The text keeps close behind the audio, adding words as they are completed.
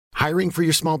Hiring for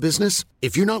your small business?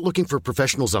 If you're not looking for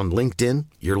professionals on LinkedIn,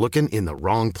 you're looking in the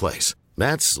wrong place.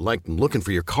 That's like looking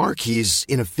for your car keys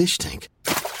in a fish tank.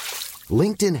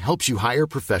 LinkedIn helps you hire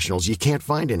professionals you can't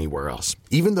find anywhere else,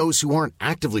 even those who aren't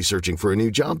actively searching for a new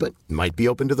job but might be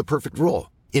open to the perfect role.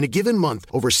 In a given month,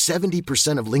 over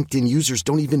 70% of LinkedIn users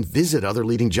don't even visit other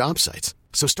leading job sites.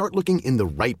 So start looking in the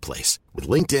right place. With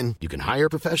LinkedIn, you can hire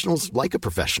professionals like a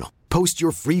professional. Post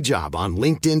your free job on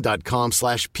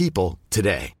linkedin.com/people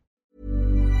today.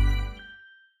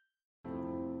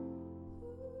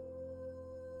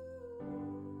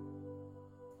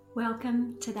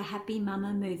 Welcome to the Happy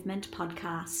Mama Movement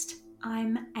podcast.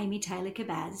 I'm Amy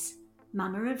Taylor-Kabaz,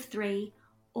 mama of 3,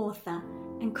 author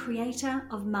and creator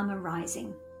of Mama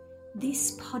Rising.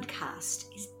 This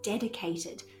podcast is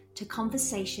dedicated to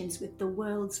conversations with the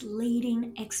world's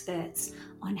leading experts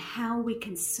on how we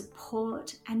can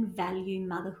support and value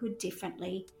motherhood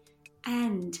differently,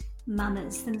 and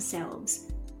mamas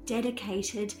themselves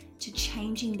dedicated to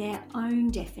changing their own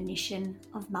definition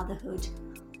of motherhood,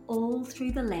 all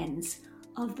through the lens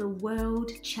of the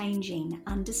world-changing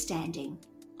understanding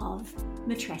of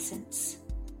matrescence.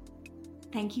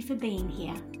 Thank you for being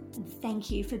here, and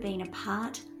thank you for being a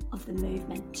part of the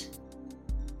movement.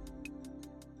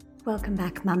 Welcome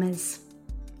back, mamas.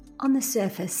 On the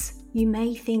surface, you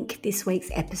may think this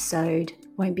week's episode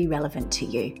won't be relevant to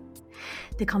you.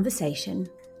 The conversation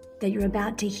that you're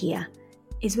about to hear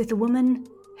is with a woman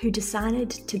who decided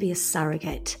to be a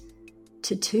surrogate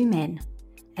to 2 men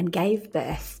and gave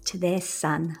birth to their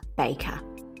son, Baker.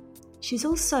 She's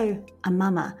also a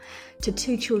mama to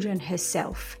 2 children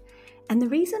herself. And the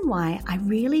reason why I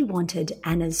really wanted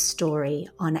Anna's story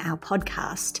on our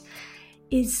podcast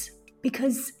is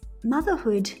because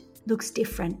motherhood looks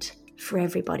different for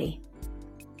everybody.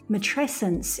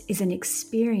 Matrescence is an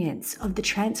experience of the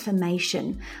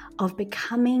transformation of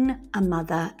becoming a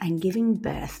mother and giving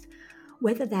birth,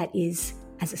 whether that is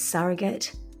as a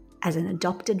surrogate, as an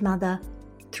adopted mother,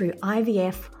 through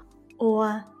IVF,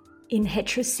 or in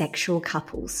heterosexual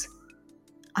couples.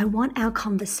 I want our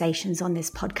conversations on this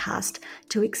podcast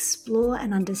to explore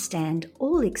and understand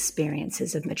all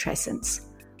experiences of matrescence.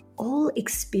 All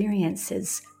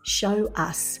experiences show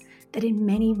us that in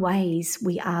many ways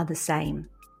we are the same.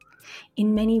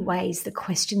 In many ways, the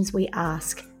questions we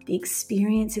ask, the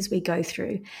experiences we go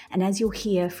through, and as you'll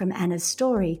hear from Anna's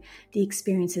story, the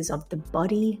experiences of the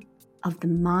body, of the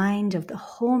mind, of the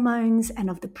hormones, and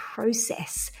of the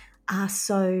process are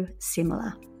so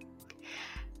similar.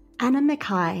 Anna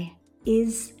McKie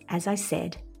is, as I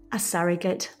said, a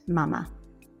surrogate mama.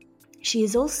 She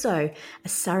is also a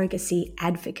surrogacy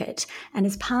advocate and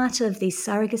is part of the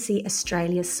Surrogacy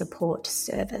Australia support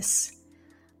service.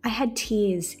 I had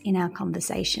tears in our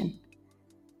conversation.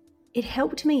 It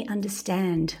helped me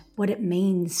understand what it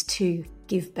means to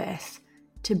give birth,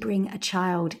 to bring a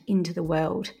child into the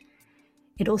world.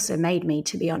 It also made me,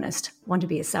 to be honest, want to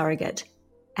be a surrogate.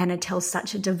 Anna tells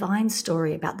such a divine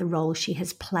story about the role she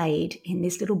has played in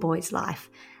this little boy's life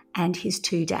and his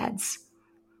 2 dads.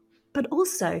 But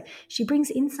also, she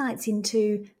brings insights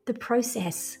into the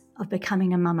process of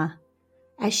becoming a mama.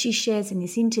 As she shares in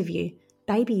this interview,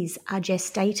 babies are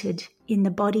gestated in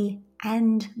the body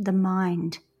and the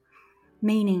mind.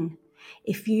 Meaning,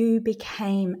 if you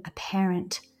became a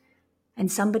parent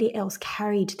and somebody else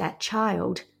carried that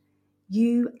child,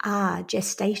 you are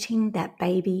gestating that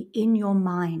baby in your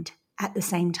mind at the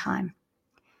same time.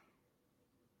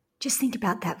 Just think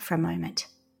about that for a moment.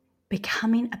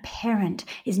 Becoming a parent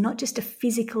is not just a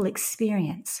physical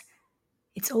experience.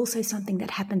 It's also something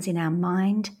that happens in our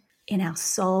mind, in our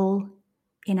soul,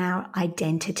 in our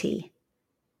identity.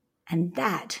 And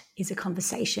that is a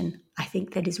conversation I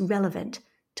think that is relevant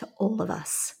to all of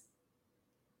us.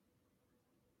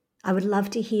 I would love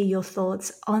to hear your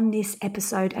thoughts on this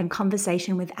episode and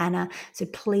conversation with Anna, so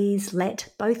please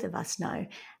let both of us know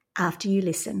after you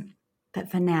listen. But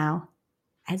for now,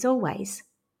 as always,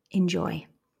 enjoy.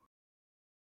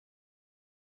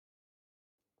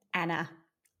 Anna,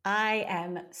 I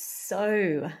am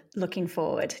so looking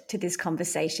forward to this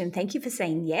conversation. Thank you for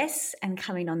saying yes and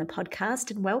coming on the podcast,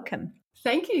 and welcome.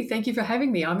 Thank you. Thank you for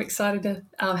having me. I'm excited to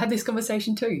have this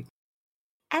conversation too.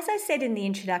 As I said in the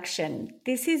introduction,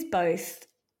 this is both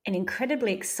an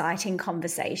incredibly exciting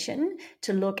conversation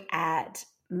to look at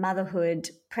motherhood,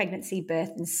 pregnancy, birth,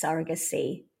 and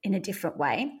surrogacy in a different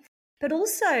way. But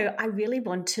also, I really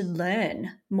want to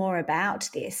learn more about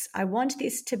this. I want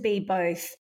this to be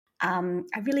both a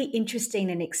really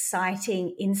interesting and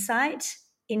exciting insight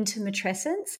into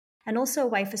matrescence, and also a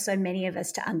way for so many of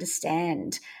us to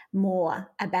understand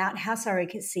more about how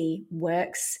surrogacy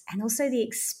works and also the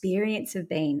experience of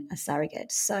being a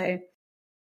surrogate. So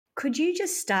Could you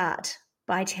just start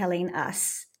by telling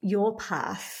us your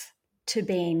path to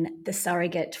being the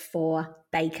surrogate for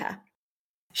Baker?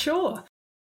 Sure.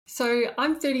 So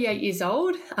I'm 38 years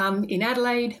old, in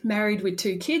Adelaide, married with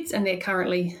 2 kids, and they're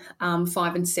currently 5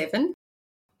 and 7.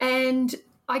 And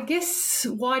I guess,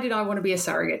 why did I want to be a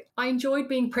surrogate? I enjoyed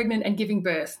being pregnant and giving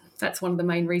birth. That's one of the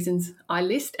main reasons I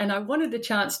list. And I wanted a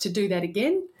chance to do that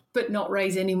again, but not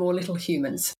raise any more little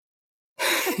humans.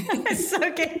 I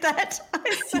so get that.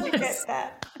 Get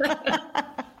that.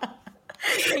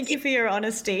 Thank you for your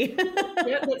honesty.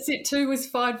 Yeah, that's it. 2 was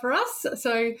fine for us.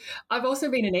 So I've also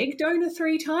been an egg donor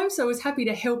 3 times, so I was happy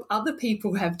to help other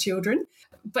people have children.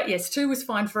 But yes, 2 was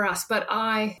fine for us. But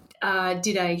I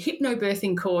did a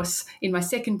hypnobirthing course in my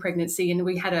second pregnancy, and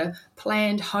we had a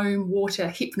planned home water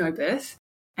hypnobirth.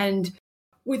 And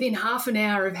within half an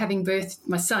hour of having birthed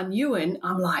my son, Ewan,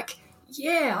 I'm like,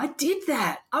 yeah, I did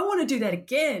that. I want to do that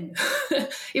again.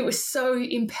 It was so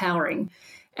empowering.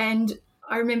 And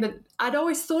I remember I'd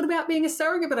always thought about being a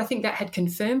surrogate, but I think that had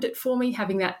confirmed it for me,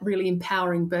 having that really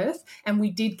empowering birth. And we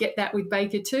did get that with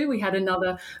Baker too. We had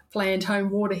another planned home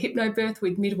water hypnobirth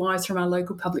with midwives from our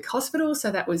local public hospital.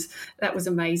 So that was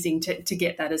amazing to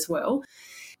get that as well.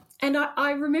 And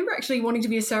I remember actually wanting to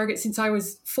be a surrogate since I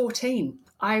was 14.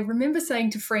 I remember saying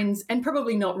to friends, and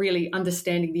probably not really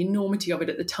understanding the enormity of it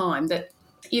at the time, that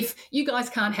if you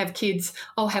guys can't have kids,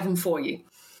 I'll have them for you.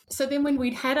 So then when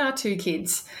we'd had our 2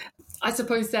 kids, I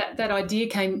suppose that idea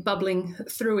came bubbling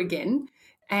through again,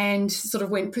 and sort of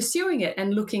went pursuing it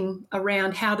and looking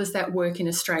around, how does that work in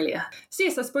Australia? So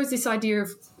yes, I suppose this idea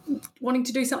of wanting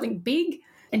to do something big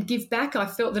and give back, I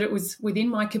felt that it was within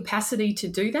my capacity to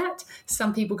do that.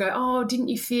 Some people go, oh, didn't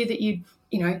you fear that you'd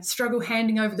struggle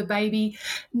handing over the baby?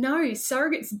 No,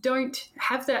 surrogates don't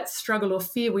have that struggle or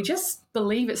fear. We just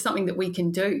believe it's something that we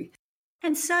can do.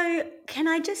 And so can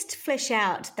I just flesh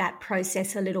out that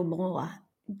process a little more?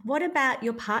 What about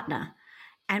your partner?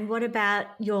 And what about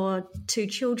your 2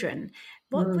 children?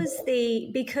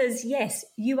 Because yes,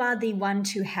 you are the one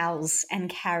to house and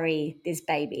carry this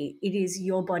baby. It is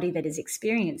your body that has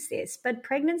experienced this, but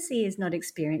pregnancy is not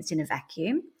experienced in a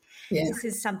vacuum. Yeah. This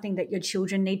is something that your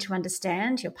children need to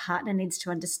understand, your partner needs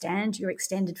to understand, your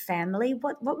extended family.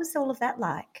 What was all of that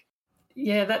like?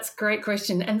 Yeah, that's a great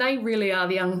question. And they really are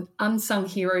the unsung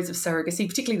heroes of surrogacy,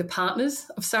 particularly the partners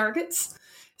of surrogates.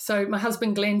 So my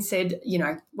husband, Glenn, said,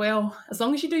 well, as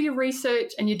long as you do your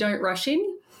research and you don't rush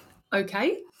in,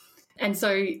 okay. And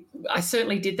so I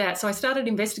certainly did that. So I started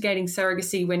investigating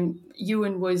surrogacy when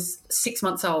Ewan was 6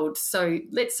 months old. So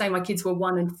let's say my kids were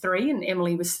 1 and 3 and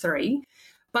Emily was 3.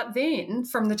 But then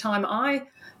from the time I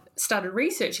started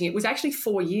researching, it was actually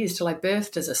 4 years till I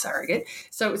birthed as a surrogate.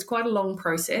 So it was quite a long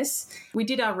process. We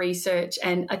did our research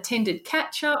and attended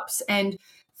catch-ups and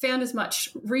found as much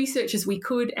research as we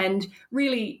could, and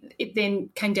really it then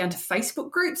came down to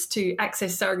Facebook groups to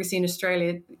access surrogacy in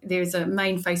Australia. There's a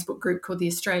main Facebook group called the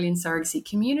Australian Surrogacy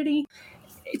Community.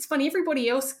 It's funny, everybody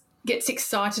else gets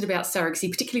excited about surrogacy,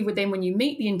 particularly with them when you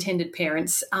meet the intended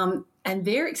parents and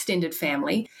their extended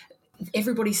family.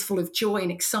 Everybody's full of joy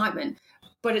and excitement.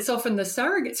 But it's often the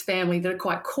surrogate's family that are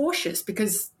quite cautious,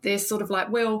 because they're sort of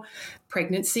like, well,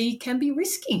 pregnancy can be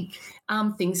risky.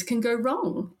 Things can go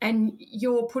wrong. And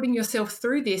you're putting yourself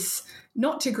through this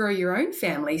not to grow your own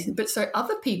family, but so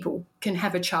other people can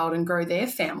have a child and grow their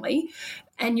family.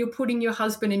 And you're putting your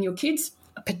husband and your kids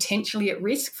potentially at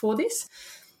risk for this.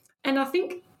 And I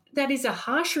think that is a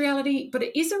harsh reality, but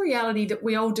it is a reality that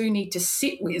we all do need to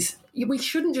sit with. We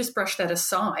shouldn't just brush that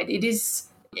aside.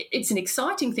 It's an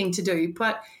exciting thing to do,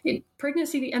 but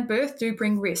pregnancy and birth do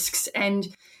bring risks,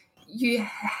 and you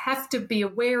have to be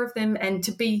aware of them and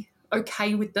to be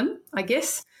okay with them, I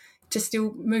guess, to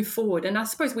still move forward. And I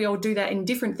suppose we all do that in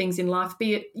different things in life,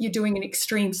 be it you're doing an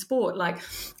extreme sport like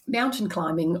mountain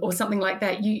climbing or something like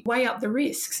that. You weigh up the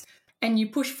risks and you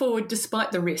push forward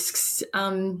despite the risks.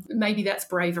 Maybe that's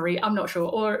bravery, I'm not sure,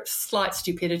 or slight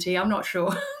stupidity, I'm not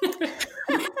sure.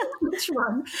 Which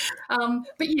one?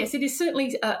 But yes, it is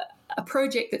certainly a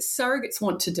project that surrogates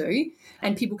want to do,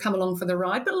 and people come along for the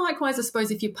ride. But likewise, I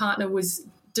suppose if your partner was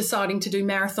deciding to do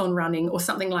marathon running or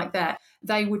something like that,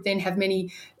 they would then have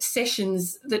many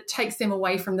sessions that takes them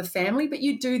away from the family, but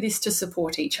you do this to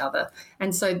support each other.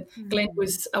 And so Glenn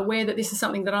was aware that this is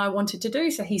something that I wanted to do,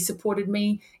 so he supported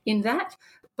me in that.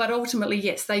 But ultimately,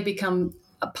 yes, they become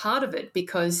a part of it,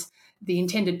 because the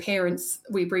intended parents,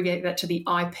 we abbreviate that to the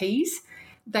IPs,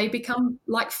 they become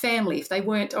like family. If they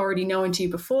weren't already known to you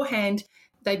beforehand,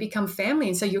 they become family.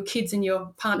 And so your kids and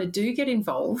your partner do get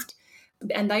involved,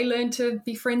 and they learn to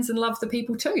be friends and love the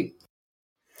people too.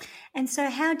 And so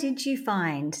how did you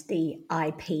find the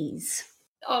IPs?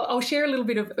 I'll share a little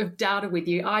bit of data with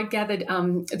you. I gathered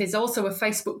there's also a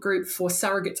Facebook group for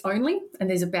surrogates only, and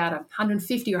there's about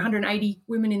 150 or 180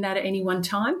 women in that at any one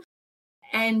time.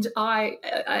 And I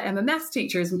am a maths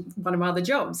teacher as one of my other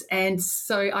jobs. And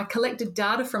so I collected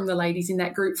data from the ladies in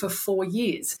that group for 4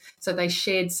 years. So they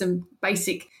shared some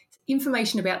basic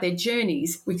information about their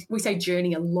journeys. We say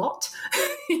journey a lot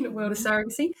in the world of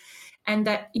surrogacy. And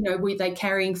that, were they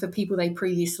carrying for people they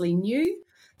previously knew?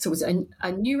 So it was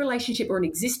a new relationship or an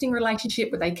existing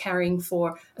relationship. Were they carrying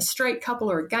for a straight couple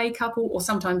or a gay couple or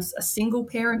sometimes a single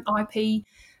parent IP?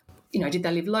 Did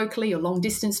they live locally or long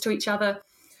distance to each other?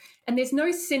 And there's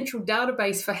no central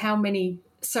database for how many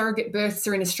surrogate births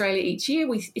are in Australia each year.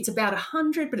 It's about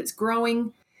 100, but it's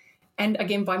growing. And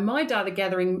again, by my data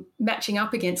gathering, matching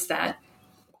up against that,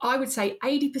 I would say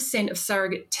 80% of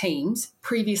surrogate teams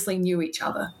previously knew each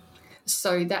other.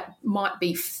 So that might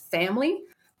be family,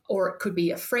 or it could be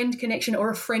a friend connection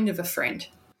or a friend of a friend.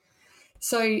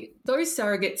 So those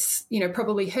surrogates,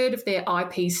 probably heard of their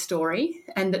IP story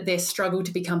and that their struggle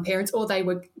to become parents, or they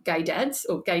were gay dads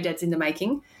or gay dads in the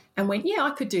making, and went, yeah,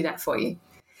 I could do that for you.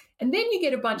 And then you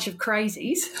get a bunch of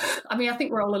crazies. I mean, I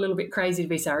think we're all a little bit crazy to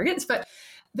be surrogates, but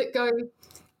that go,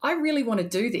 I really want to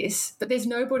do this, but there's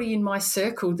nobody in my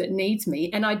circle that needs me.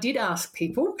 And I did ask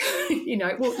people, do you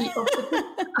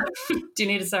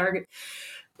need a surrogate?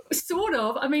 Sort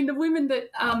of. I mean, the women that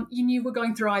you knew were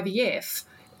going through IVF,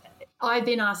 I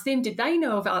then asked them, did they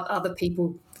know of other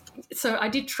people? So I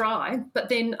did try, but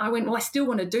then I went, well, I still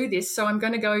want to do this, so I'm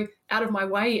going to go out of my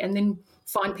way and then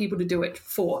find people to do it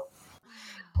for.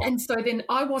 And so then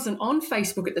I wasn't on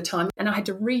Facebook at the time, and I had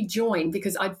to rejoin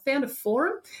because I'd found a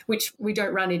forum, which we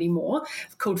don't run anymore,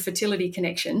 called Fertility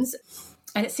Connections.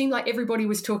 And it seemed like everybody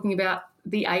was talking about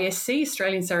the ASC,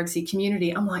 Australian Surrogacy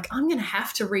Community. I'm like, I'm going to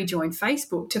have to rejoin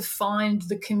Facebook to find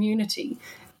the community,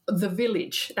 the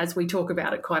village, as we talk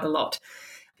about it quite a lot.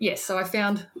 Yes, so I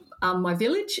found my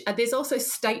village. There's also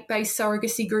state-based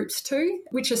surrogacy groups too,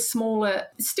 which are smaller,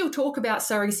 still talk about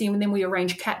surrogacy, and then we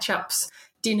arrange catch-ups,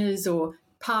 dinners or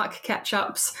park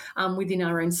catch-ups within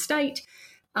our own state.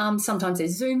 Sometimes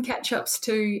there's Zoom catch-ups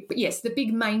too. But yes, the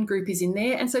big main group is in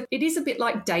there. And so it is a bit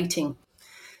like dating.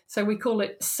 So we call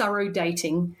it surro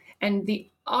dating. And the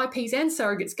IPs and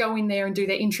surrogates go in there and do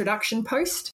their introduction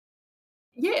post.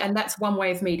 Yeah, and that's one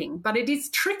way of meeting. But it is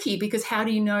tricky because how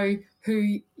do you know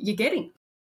who you're getting?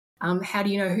 How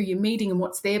do you know who you're meeting and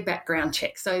what's their background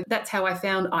check? So that's how I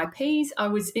found IPs.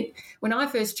 When I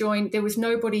first joined, there was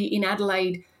nobody in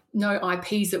Adelaide, no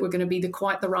IPs that were going to be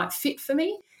quite the right fit for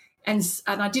me. And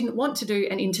I didn't want to do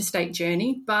an interstate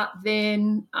journey, but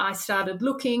then I started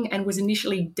looking and was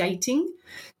initially dating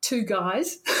 2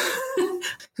 guys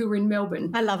who were in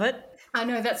Melbourne. I love it. I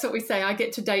know, that's what we say. I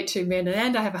get to date 2 men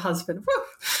and I have a husband.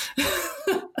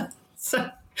 So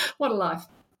what a life.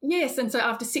 Yes, and so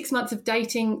after 6 months of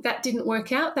dating, that didn't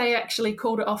work out. They actually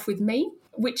called it off with me,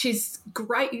 which is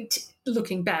great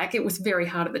looking back. It was very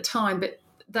hard at the time, but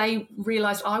they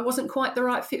realised I wasn't quite the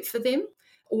right fit for them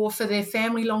or for their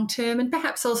family long term, and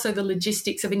perhaps also the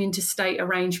logistics of an interstate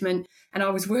arrangement. And I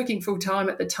was working full time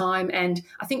at the time, and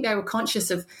I think they were conscious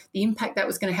of the impact that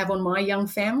was going to have on my young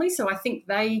family. So I think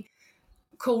they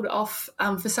called off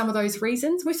for some of those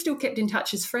reasons. We've still kept in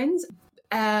touch as friends.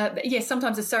 Yes,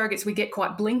 sometimes as surrogates we get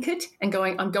quite blinkered and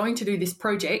going, I'm going to do this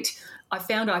project. I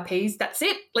found IPs. That's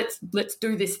it. Let's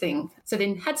do this thing. So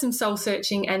then had some soul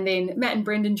searching, and then Matt and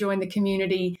Brendan joined the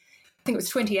community. I think it was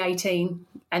 2018,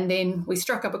 and then we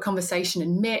struck up a conversation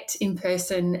and met in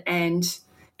person and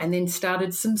then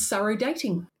started some surro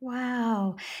dating.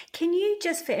 Wow. Can you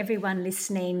just, for everyone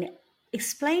listening,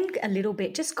 explain a little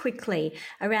bit, just quickly,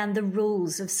 around the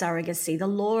rules of surrogacy, the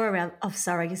law of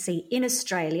surrogacy in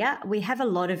Australia? We have a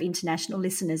lot of international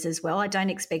listeners as well. I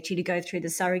don't expect you to go through the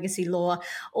surrogacy law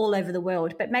all over the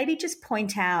world, but maybe just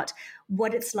point out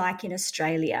what it's like in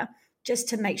Australia, just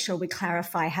to make sure we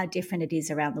clarify how different it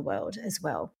is around the world as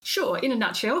well. Sure. In a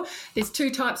nutshell, there's 2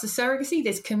 types of surrogacy.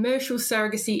 There's commercial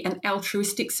surrogacy and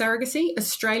altruistic surrogacy.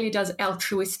 Australia does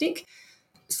altruistic.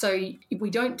 So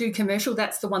we don't do commercial.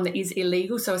 That's the one that is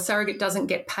illegal. So a surrogate doesn't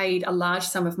get paid a large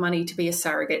sum of money to be a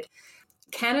surrogate.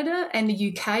 Canada and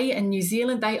the UK and New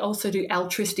Zealand, they also do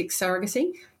altruistic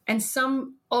surrogacy. And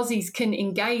some Aussies can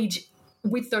engage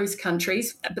with those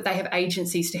countries, but they have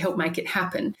agencies to help make it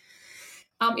happen.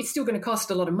 It's still going to cost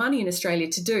a lot of money in Australia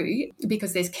to do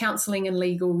because there's counselling and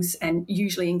legals and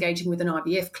usually engaging with an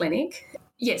IVF clinic.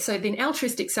 Yeah, so then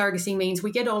altruistic surrogacy means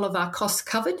we get all of our costs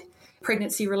covered,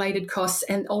 pregnancy-related costs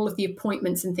and all of the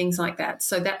appointments and things like that.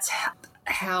 So that's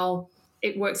how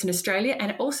it works in Australia. And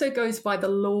it also goes by the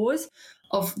laws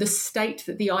of the state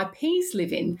that the IPs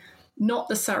live in, not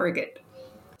the surrogate.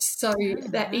 So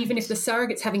that even if the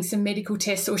surrogate's having some medical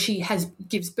tests or she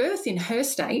gives birth in her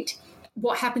state,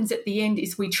 what happens at the end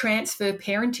is we transfer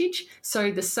parentage.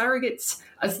 So the surrogates,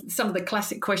 some of the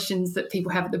classic questions that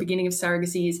people have at the beginning of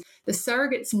surrogacy is the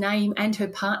surrogate's name and her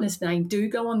partner's name do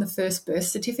go on the first birth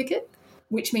certificate,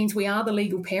 which means we are the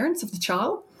legal parents of the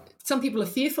child. Some people are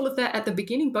fearful of that at the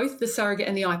beginning, both the surrogate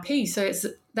and the IP. So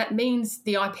that means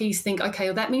the IPs think, okay,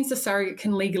 well, that means the surrogate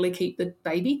can legally keep the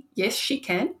baby. Yes, she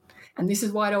can. And this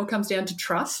is why it all comes down to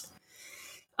trust.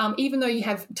 Even though you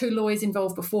have two lawyers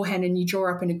involved beforehand and you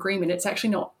draw up an agreement, it's actually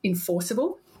not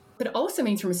enforceable. But it also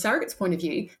means from a surrogate's point of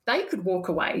view, they could walk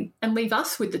away and leave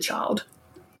us with the child.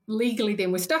 Legally,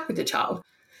 then we're stuck with the child.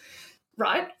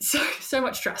 Right? So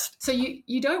much trust. So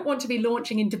you don't want to be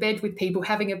launching into bed with people,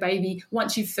 having a baby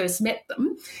once you've first met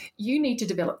them. You need to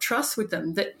develop trust with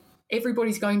them that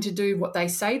everybody's going to do what they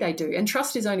say they do. And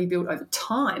trust is only built over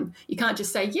time. You can't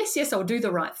just say, yes, I'll do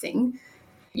the right thing.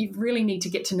 You really need to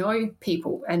get to know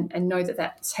people and know that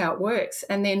that's how it works.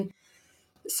 And then,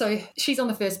 so she's on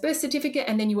the first birth certificate,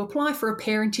 and then you apply for a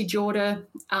parentage order.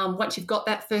 Once you've got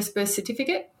that first birth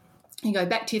certificate, you go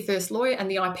back to your first lawyer, and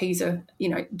the IPs are,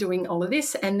 doing all of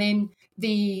this. And then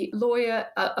the lawyer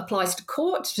applies to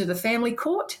court, to the family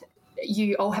court.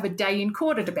 You all have a day in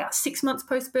court at about 6 months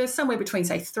post-birth, somewhere between,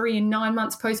 say, 3 and 9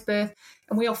 months post-birth,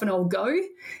 and we often all go,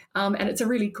 and it's a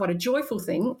really quite a joyful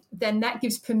thing. Then that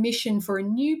gives permission for a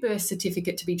new birth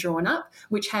certificate to be drawn up,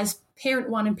 which has parent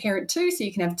 1 and parent 2, so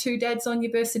you can have 2 dads on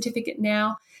your birth certificate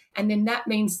now, and then that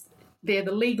means they're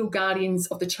the legal guardians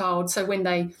of the child, so when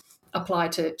they apply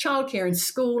to childcare and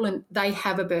school and they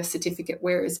have a birth certificate,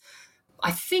 whereas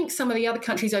I think some of the other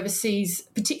countries overseas,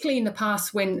 particularly in the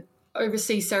past when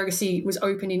overseas surrogacy was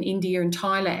open in India and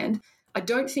Thailand, I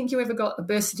don't think you ever got a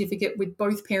birth certificate with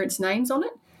both parents' names on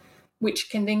it, which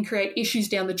can then create issues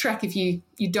down the track if you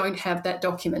don't have that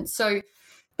document. So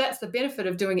that's the benefit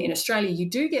of doing it in Australia. You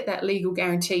do get that legal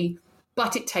guarantee,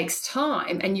 but it takes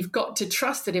time, and you've got to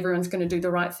trust that everyone's going to do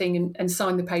the right thing and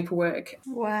sign the paperwork.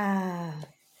 Wow.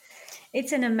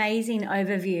 It's an amazing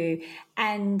overview.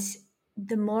 And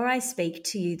the more I speak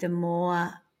to you, the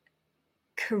more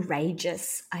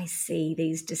courageous I see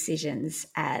these decisions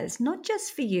as, not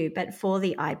just for you, but for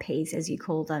the IPs, as you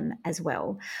call them as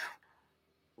well.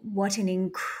 What an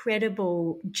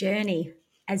incredible journey,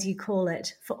 as you call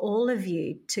it, for all of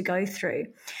you to go through.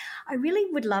 I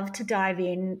really would love to dive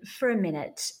in for a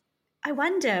minute. I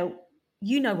wonder,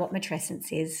 you know what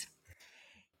matrescence is.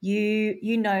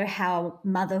 You know how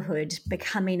motherhood,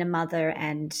 becoming a mother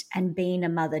and being a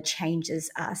mother changes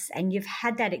us. And you've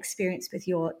had that experience with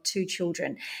your 2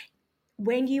 children.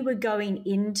 When you were going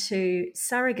into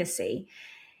surrogacy,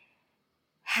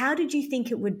 how did you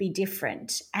think it would be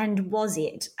different? And was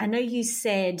it? I know you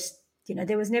said,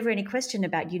 there was never any question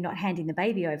about you not handing the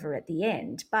baby over at the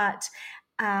end, but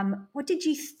what did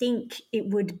you think it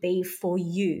would be for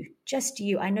you, just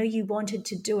you? I know you wanted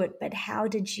to do it, but how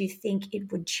did you think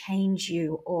it would change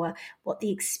you, or what the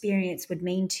experience would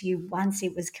mean to you once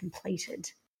it was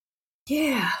completed?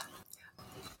 Yeah.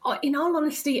 In all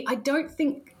honesty, I don't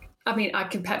think, I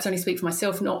can perhaps only speak for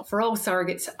myself, not for all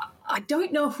surrogates. I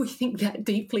don't know if we think that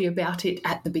deeply about it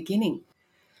at the beginning.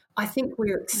 I think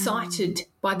we're excited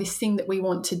by this thing that we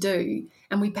want to do,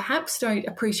 and we perhaps don't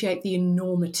appreciate the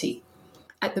enormity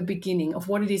at the beginning of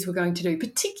what it is we're going to do,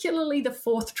 particularly the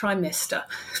 4th trimester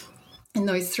and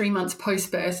those 3 months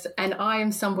post-birth. And I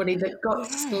am somebody that got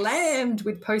slammed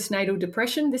with postnatal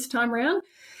depression this time around.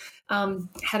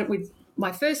 Had it with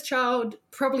my first child,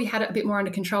 probably had it a bit more under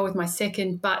control with my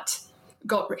second, but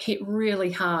got hit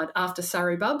really hard after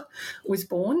Surrobub was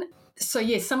born. So,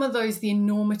 yes, some of those, the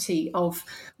enormity of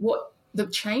what the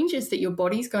changes that your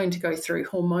body's going to go through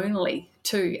hormonally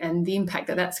too, and the impact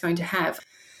that that's going to have.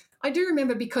 I do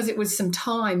remember, because it was some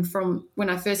time from when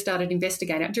I first started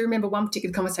investigating, I do remember one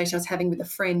particular conversation I was having with a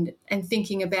friend and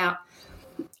thinking about,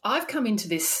 I've come into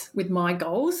this with my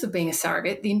goals of being a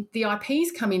surrogate. The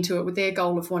IPs come into it with their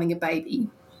goal of wanting a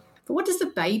baby. But what does the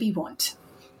baby want?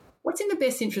 What's in the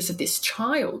best interest of this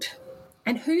child?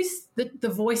 And who's the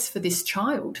voice for this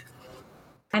child?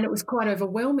 And it was quite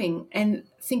overwhelming, and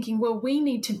thinking, well, we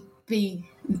need to be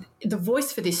the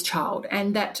voice for this child,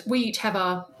 and that we each have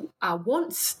our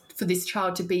wants for this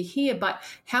child to be here, but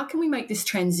how can we make this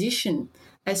transition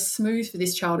as smooth for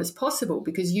this child as possible?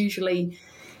 Because usually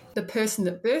the person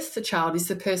that births the child is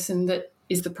the person that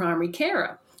is the primary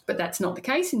carer, but that's not the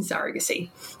case in surrogacy.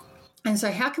 And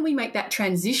so how can we make that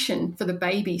transition for the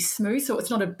baby smooth, so it's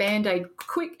not a Band-Aid,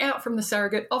 quick out from the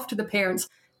surrogate, off to the parents,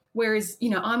 whereas,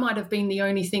 I might have been the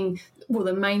only thing,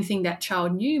 the main thing that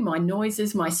child knew, my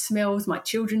noises, my smells, my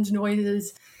children's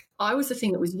noises. I was the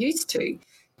thing that was used to.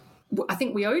 I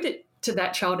think we owed it to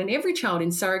that child and every child in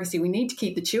surrogacy. We need to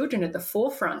keep the children at the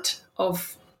forefront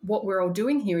of what we're all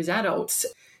doing here as adults,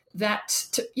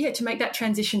 to make that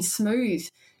transition smooth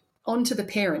onto the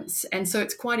parents. And so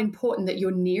it's quite important that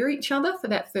you're near each other for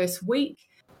that first week,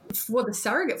 for the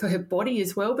surrogate, for her body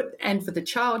as well, and for the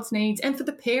child's needs, and for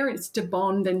the parents to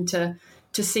bond and to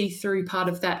see through part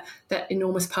of that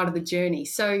enormous part of the journey.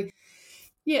 So,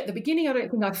 at the beginning, I don't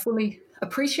think I fully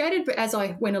appreciated, but as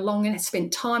I went along and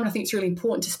spent time, I think it's really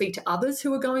important to speak to others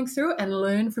who are going through it and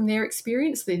learn from their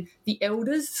experience, the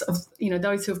elders of,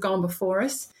 those who have gone before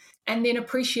us, and then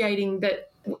appreciating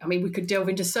that. I mean, we could delve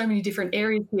into so many different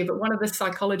areas here, but one of the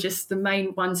psychologists, the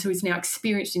main ones who is now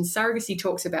experienced in surrogacy,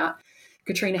 talks about,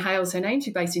 Katrina Hales, her name,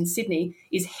 she's based in Sydney,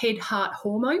 is head-heart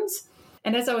hormones.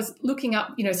 And as I was looking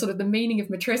up, sort of the meaning of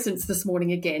matrescence this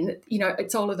morning again,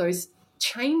 it's all of those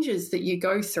changes that you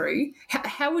go through.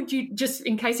 How would you, just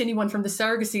in case anyone from the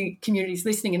surrogacy community is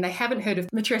listening and they haven't heard of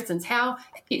matrescence, how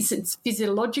is it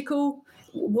physiological?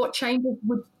 What changes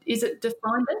is it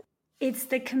defined as? It's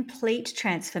the complete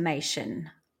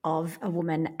transformation of a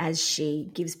woman as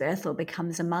she gives birth or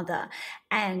becomes a mother.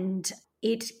 And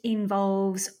it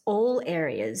involves all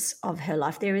areas of her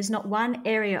life. There is not one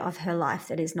area of her life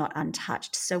that is not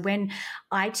untouched. So when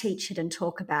I teach it and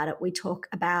talk about it, we talk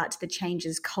about the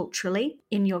changes culturally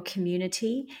in your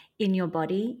community, in your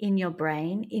body, in your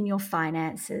brain, in your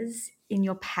finances, in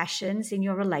your passions, in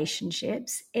your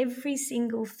relationships. Every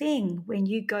single thing, when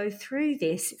you go through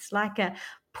this, it's like a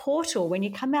portal. When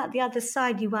you come out the other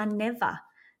side, you are never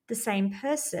the same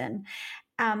person.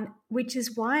 Which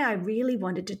is why I really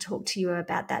wanted to talk to you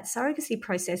about that surrogacy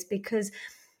process, because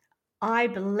I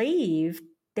believe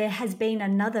there has been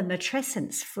another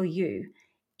matrescence for you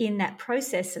in that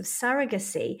process of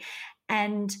surrogacy.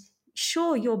 And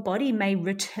sure, your body may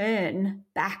return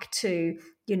back to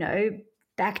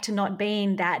not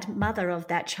being that mother of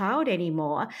that child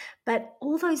anymore, but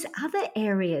all those other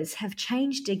areas have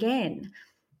changed again.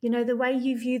 The way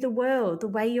you view the world, the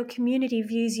way your community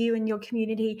views you and your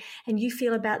community and you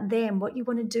feel about them, what you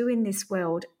want to do in this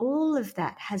world, all of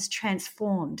that has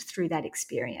transformed through that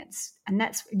experience. And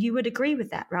you would agree with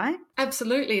that, right?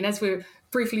 Absolutely. And as we were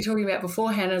briefly talking about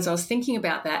beforehand, as I was thinking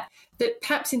about that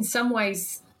perhaps in some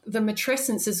ways the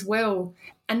matrescence as well,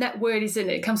 and that word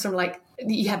it comes from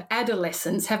you have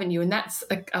adolescence, haven't you? And that's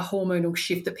a hormonal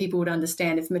shift that people would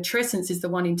understand. If matrescence is the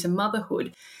one into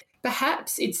motherhood,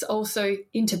 perhaps it's also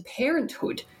into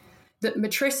parenthood, that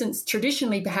matrescence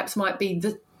traditionally perhaps might be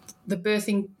the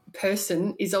birthing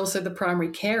person is also the primary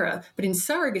carer. But in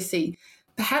surrogacy,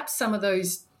 perhaps some of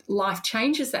those life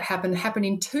changes that happen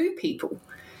in two people,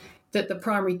 that the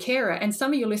primary carer, and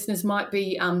some of your listeners might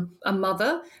be a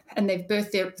mother and they've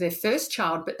birthed their first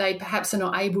child, but they perhaps are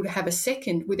not able to have a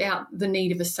second without the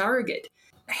need of a surrogate.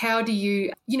 How do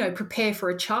you, prepare for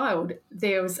a child?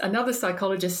 There was another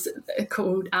psychologist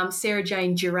called Sarah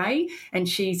Jane Duray, and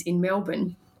she's in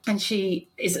Melbourne. And she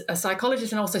is a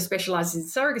psychologist and also specialises in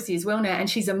surrogacy as well now. And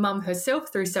she's a mum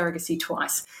herself through surrogacy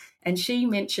twice. And she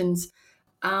mentions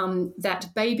that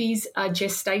babies are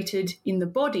gestated in the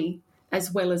body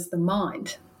as well as the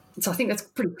mind. So I think that's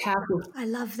pretty powerful. I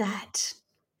love that.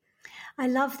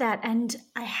 And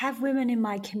I have women in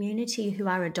my community who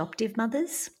are adoptive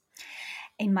mothers,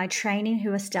 in my training,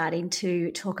 who are starting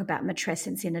to talk about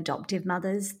matrescence in adoptive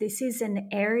mothers. This is an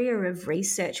area of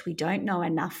research we don't know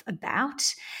enough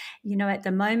about. At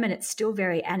the moment, it's still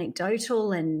very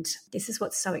anecdotal, and this is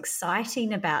what's so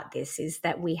exciting about this, is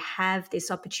that we have this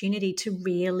opportunity to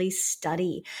really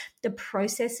study the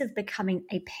process of becoming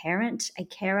a parent, a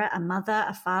carer, a mother,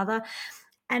 a father.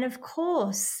 And of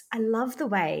course, I love the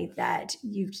way that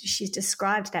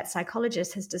that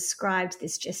psychologist has described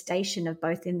this gestation of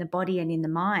both in the body and in the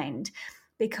mind,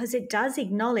 because it does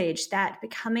acknowledge that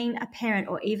becoming a parent,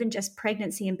 or even just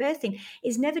pregnancy and birthing,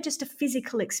 is never just a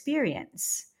physical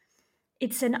experience.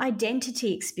 It's an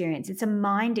identity experience. It's a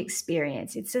mind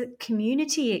experience. It's a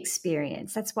community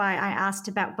experience. That's why I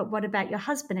asked but what about your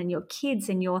husband and your kids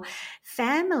and your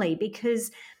family?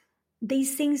 Because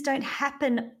these things don't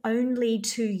happen only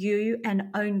to you and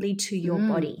only to your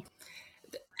body.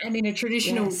 And in a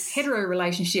traditional hetero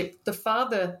relationship, the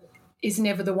father is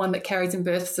never the one that carries and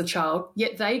births the child,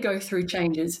 yet they go through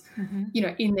changes,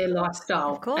 in their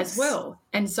lifestyle as well.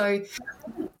 And so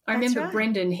I remember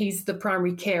Brendan, he's the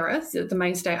primary carer, the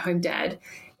main stay-at-home dad.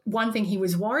 One thing he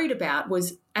was worried about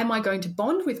was, am I going to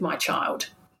bond with my child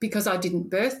because I didn't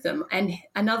birth them? And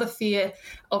another fear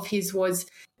of his was,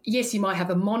 yes, you might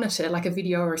have a monitor, like a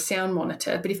video or a sound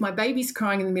monitor, but if my baby's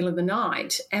crying in the middle of the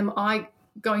night, am I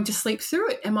going to sleep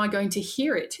through it? Am I going to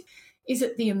hear it? Is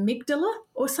it the amygdala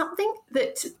or something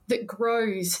that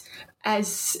grows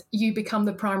as you become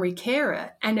the primary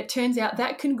carer. And it turns out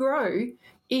that can grow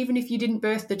even if you didn't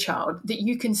birth the child, that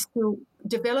you can still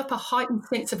develop a heightened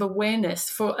sense of awareness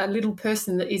for a little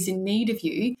person that is in need of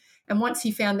you. And once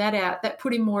he found that out, that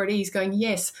put him more at ease, going,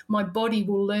 yes, my body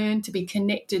will learn to be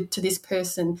connected to this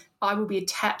person. I will be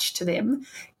attached to them,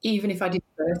 even if I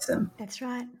didn't birth them. That's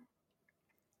right.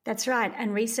 That's right.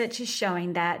 And research is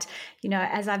showing that,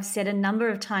 as I've said a number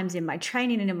of times in my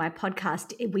training and in my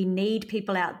podcast, we need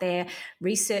people out there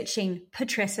researching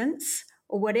putrescence,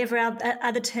 or whatever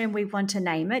other term we want to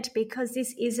name it, because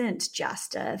this isn't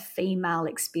just a female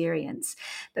experience.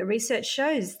 But research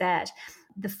shows that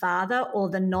the father or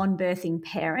the non-birthing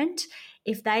parent,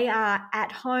 if they are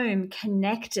at home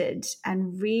connected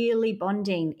and really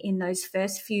bonding in those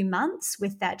first few months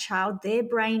with that child, their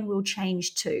brain will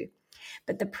change too.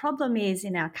 But the problem is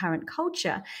in our current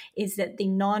culture is that the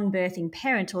non-birthing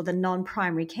parent or the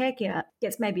non-primary caregiver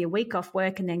gets maybe a week off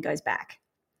work and then goes back.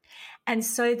 And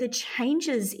so the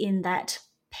changes in that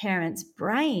parent's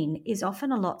brain is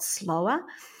often a lot slower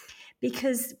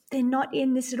because they're not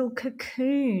in this little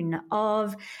cocoon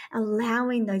of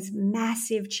allowing those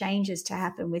massive changes to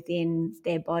happen within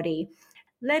their body,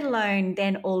 let alone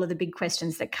then all of the big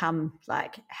questions that come,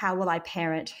 like, how will I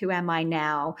parent? Who am I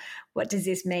now? What does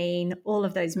this mean? All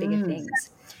of those bigger things.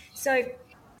 So,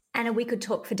 Anna, we could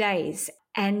talk for days.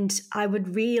 And I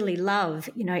would really love,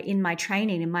 in my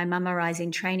training, in my Mama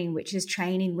Rising training, which is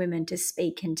training women to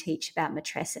speak and teach about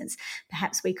matrescence,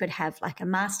 perhaps we could have like a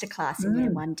masterclass in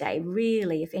there one day,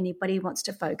 really, if anybody wants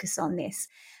to focus on this.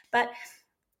 But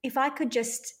if I could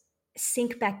just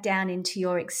sink back down into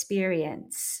your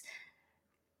experience,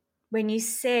 when you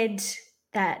said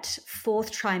that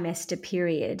fourth trimester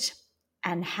period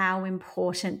and how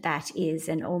important that is,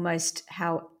 and almost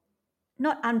how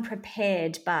not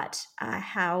unprepared, but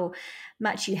how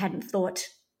much you hadn't thought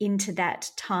into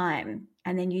that time,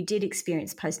 and then you did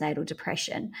experience postnatal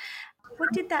depression.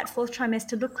 What did that fourth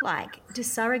trimester look like? Do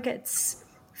surrogates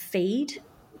feed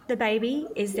the baby?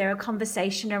 Is there a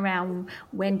conversation around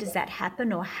when does that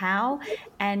happen or how?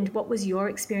 And what was your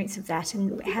experience of that?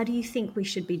 And how do you think we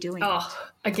should be doing it?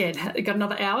 Again, got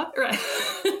another hour? Right.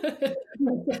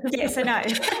 Yes, I know.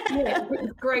 Yeah,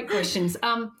 great questions.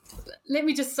 Let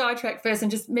me just sidetrack first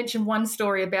and just mention one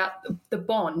story about the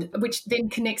bond, which then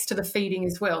connects to the feeding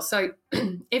as well. So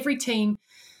every team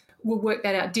will work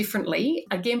that out differently.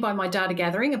 Again, by my data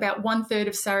gathering, about 1/3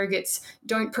 of surrogates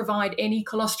don't provide any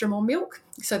colostrum or milk,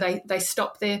 so they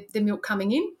stop their milk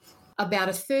coming in. About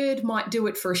 1/3 might do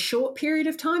it for a short period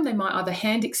of time. They might either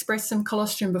hand express some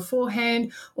colostrum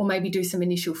beforehand or maybe do some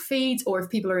initial feeds, or if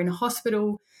people are in a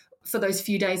hospital, for those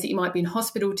few days that you might be in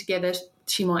hospital together,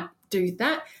 she might do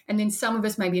that. And then some of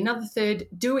us, maybe another 1/3,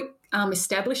 do it,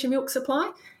 establish a milk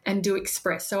supply and do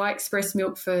express. So I expressed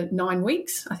milk for 9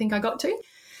 weeks, I think I got to.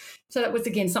 So that was,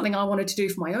 again, something I wanted to do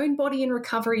for my own body in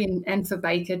recovery and for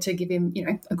Baker to give him,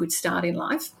 a good start in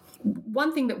life.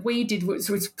 One thing that we did was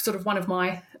sort of one of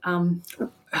my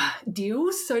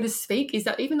deals, so to speak, is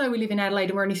that even though we live in Adelaide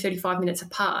and we're only 35 minutes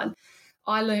apart,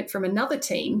 I learnt from another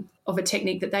team of a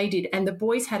technique that they did, and the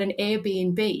boys had an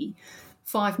Airbnb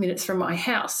 5 minutes from my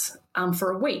house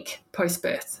for a week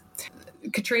post-birth.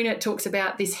 Katrina talks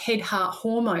about this head-heart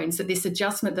hormones, that this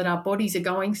adjustment that our bodies are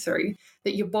going through,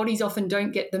 that your bodies often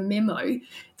don't get the memo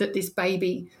that this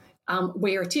baby,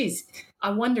 where it is.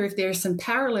 I wonder if there are some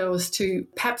parallels to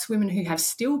perhaps women who have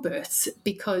stillbirths,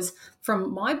 because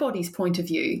from my body's point of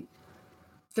view,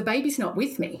 the baby's not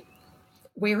with me.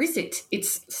 Where is it?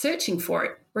 It's searching for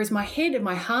it. Whereas my head and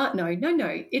my heart know,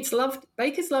 no, it's loved.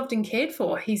 Baker's loved and cared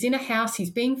for. He's in a house. He's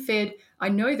being fed. I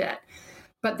know that.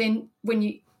 But then when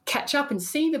you catch up and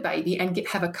see the baby and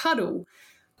have a cuddle,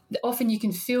 often you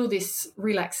can feel this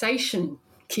relaxation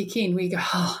kick in where you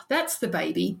go, that's the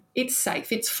baby. It's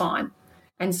safe. It's fine.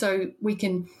 And so we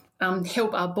can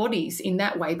help our bodies in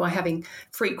that way by having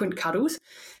frequent cuddles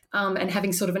and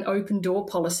having sort of an open door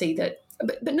policy that,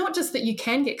 but not just that you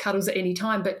can get cuddles at any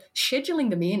time, but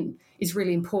scheduling them in is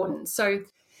really important. So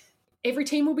every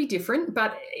team will be different,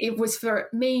 but for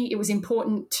me, it was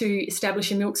important to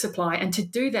establish a milk supply. And to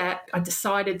do that, I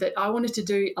decided that I wanted to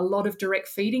do a lot of direct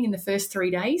feeding in the first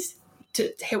 3 days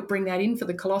to help bring that in for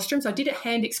the colostrum. So I did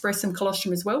hand express some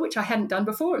colostrum as well, which I hadn't done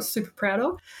before. I was super proud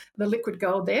of the liquid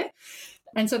gold there.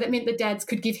 And so that meant the dads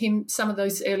could give him some of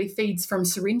those early feeds from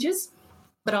syringes,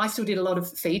 but I still did a lot of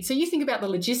feed. So you think about the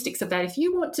logistics of that. If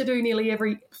you want to do nearly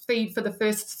every feed for the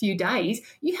first few days,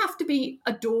 you have to be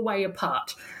a doorway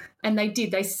apart. And they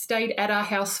did. They stayed at our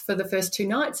house for the first 2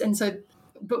 nights. And so,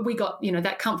 but we got,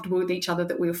 that comfortable with each other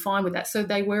that we were fine with that. So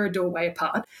they were a doorway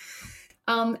apart.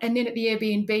 And then at the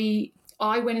Airbnb,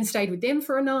 I went and stayed with them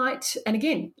for a night. And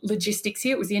again, logistics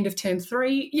here. It was the end of term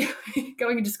 3,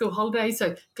 going into school holidays.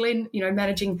 So Glenn,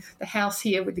 managing the house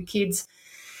here with the kids.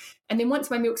 And then once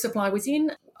my milk supply was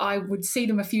in, I would see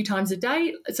them a few times a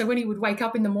day. So when he would wake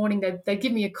up in the morning, they'd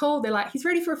give me a call. They're like, he's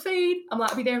ready for a feed. I'm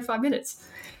like, I'll be there in 5 minutes.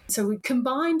 So we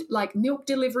combined like milk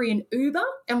delivery and Uber,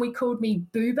 and we called me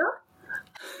Boober.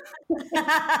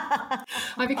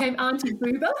 I became Auntie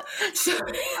Boober. So,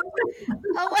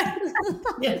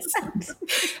 yes.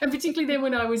 And particularly then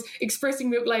when I was expressing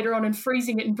milk later on and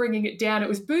freezing it and bringing it down, it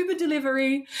was Boober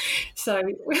delivery. So...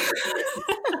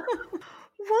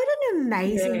 What an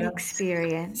amazing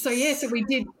experience. So we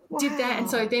did that. And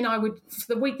so then I would,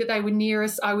 for the week that they were near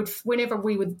us, I would, whenever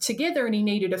we were together and he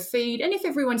needed a feed, and if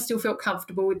everyone still felt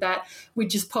comfortable with that, we'd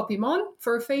just pop him on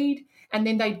for a feed. And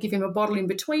then they'd give him a bottle in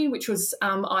between, which was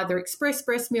either express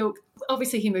breast milk.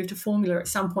 Obviously, he moved to formula at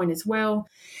some point as well.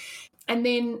 And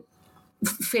then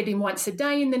fed him once a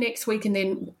day in the next week. And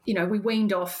then, we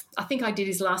weaned off. I think I did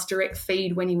his last direct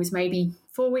feed when he was maybe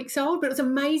 4 weeks old. But it was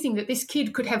amazing that this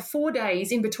kid could have 4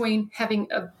 days in between having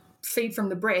a feed from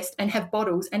the breast and have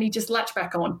bottles, and he just latched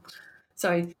back on.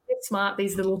 So they're smart,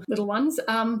 these little ones.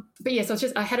 But yes,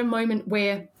 I had a moment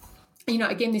where,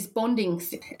 again, this bonding,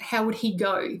 how would he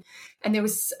go? And there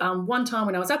was one time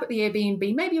when I was up at the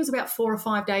Airbnb, maybe he was about 4 or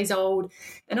 5 days old,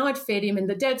 and I'd fed him, and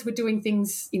the dads were doing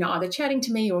things, either chatting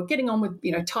to me or getting on with,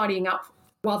 tidying up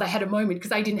while they had a moment, because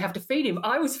they didn't have to feed him.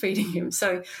 I was feeding him.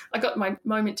 So I got my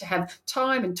moment to have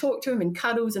time and talk to him and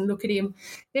cuddles and look at him.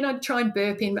 Then I'd try and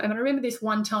burp him. And I remember this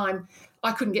one time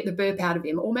I couldn't get the burp out of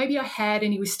him, or maybe I had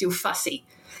and he was still fussy.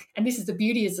 And this is the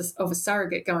beauty of a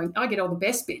surrogate going, I get all the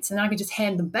best bits and I can just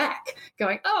hand them back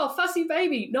going, oh, fussy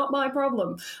baby, not my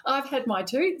problem. I've had my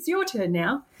two. It's your turn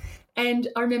now. And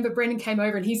I remember Brendan came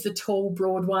over, and he's the tall,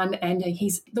 broad one, and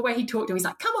the way he talked to him, he's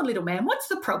like, come on, little man, what's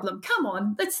the problem? Come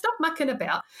on, let's stop mucking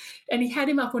about. And he had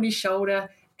him up on his shoulder,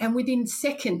 and within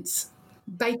seconds,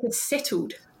 Baker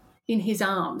settled in his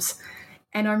arms.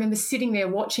 And I remember sitting there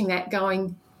watching that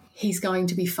going, he's going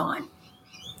to be fine.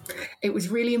 It was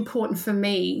really important for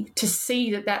me to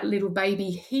see that little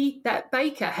baby, that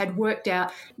Baker had worked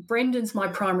out, Brendan's my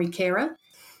primary carer.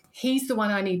 He's the one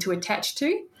I need to attach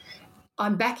to.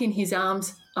 I'm back in his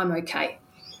arms. I'm okay.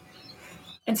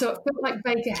 And so it felt like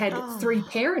Baker had 3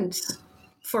 parents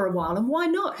for a while. And why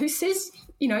not? Who says,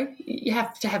 you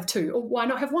have to have 2? Or why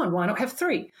not have 1? Why not have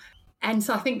 3? And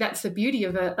so I think that's the beauty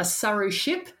of a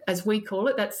surroship, as we call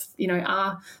it. That's,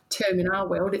 our term in our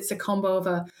world. It's a combo of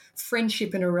a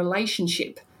friendship and a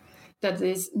relationship, that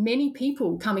there's many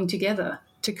people coming together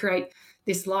to create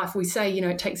this life. We say,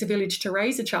 it takes a village to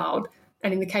raise a child.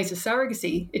 And in the case of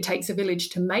surrogacy, it takes a village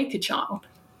to make a child.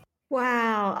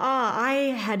 Wow. Oh,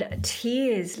 I had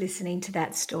tears listening to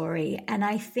that story. And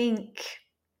I think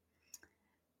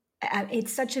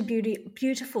it's such a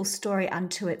beautiful story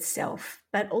unto itself,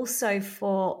 but also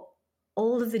for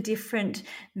all of the different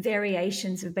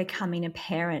variations of becoming a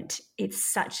parent. It's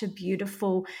such a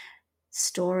beautiful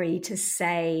story to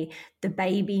say the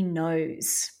baby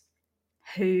knows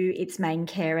who its main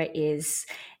carer is.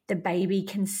 The baby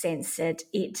can sense it.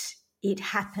 It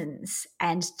happens.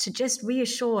 And to just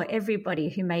reassure everybody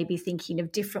who may be thinking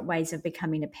of different ways of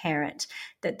becoming a parent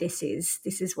that this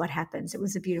is what happens. It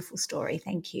was a beautiful story.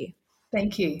 Thank you.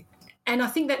 Thank you. And I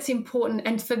think that's important,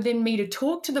 and for then me to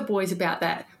talk to the boys about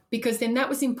that, because then that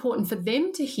was important for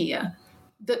them to hear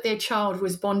that their child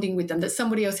was bonding with them, that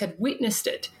somebody else had witnessed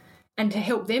it, and to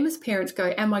help them as parents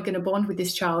go, am I going to bond with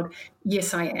this child?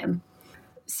 Yes, I am.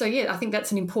 So, I think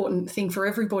that's an important thing for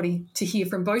everybody to hear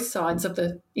from both sides of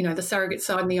the, the surrogate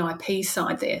side and the IP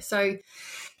side there. So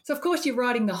of course, you're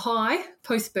riding the high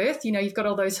post-birth. You've got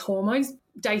all those hormones.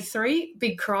 Day 3,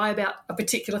 big cry about a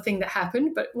particular thing that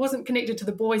happened, but it wasn't connected to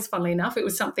the boys, funnily enough. It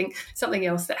was something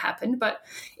else that happened. But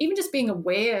even just being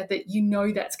aware that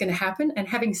that's going to happen, and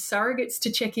having surrogates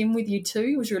to check in with you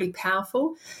too was really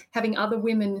powerful. Having other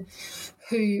women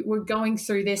who were going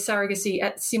through their surrogacy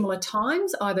at similar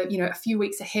times, either, a few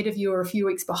weeks ahead of you or a few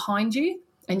weeks behind you,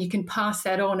 and you can pass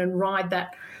that on and ride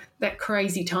that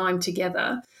crazy time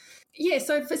together. Yeah,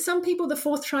 so for some people, the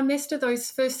 4th trimester,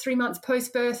 those first 3 months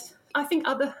post-birth, I think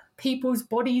other people's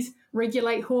bodies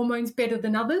regulate hormones better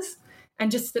than others,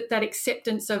 and just that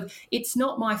acceptance of it's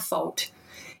not my fault.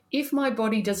 If my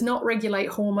body does not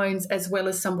regulate hormones as well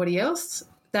as somebody else,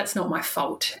 that's not my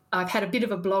fault. I've had a bit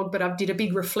of a blog, but I did a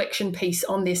big reflection piece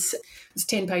on this. It's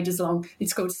 10 pages long.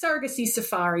 It's called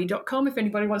surrogacysafari.com if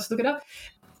anybody wants to look it up.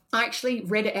 I actually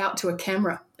read it out to a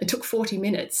camera. It took 40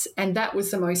 minutes, and that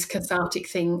was the most cathartic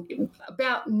thing,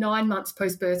 about 9 months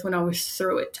post-birth when I was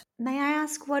through it. May I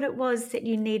ask what it was that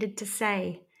you needed to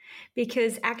say?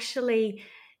 Because actually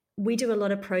we do a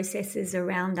lot of processes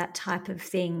around that type of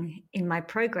thing in my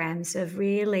programs, of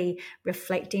really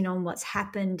reflecting on what's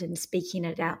happened and speaking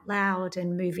it out loud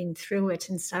and moving through it.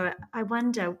 And so I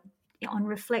wonder, on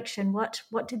reflection, what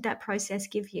did that process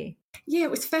give you? Yeah,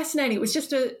 it was fascinating. It was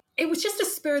just a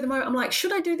spur of the moment. I'm like,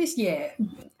 should I do this? Yeah.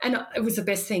 And it was the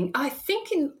best thing. I think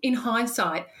in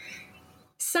hindsight,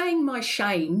 saying my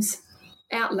shames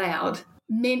out loud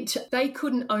meant they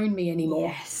couldn't own me anymore.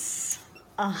 Yes.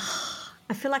 Oh,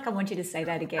 I feel like I want you to say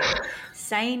that again.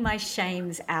 Saying my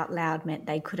shames out loud meant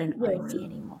they couldn't own me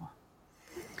anymore.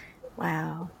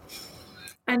 Wow.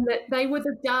 And that they were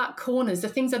the dark corners, the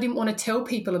things I didn't want to tell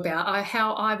people about.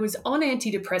 How I was on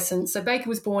antidepressants. So Baker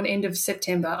was born end of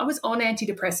September. I was on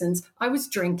antidepressants. I was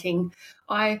drinking.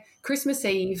 Christmas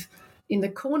Eve, in the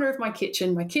corner of my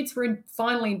kitchen, my kids were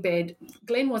finally in bed.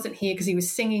 Glenn wasn't here because he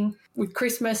was singing with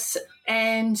Christmas,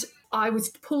 and I was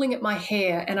pulling at my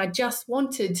hair, and I just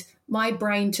wanted my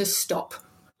brain to stop.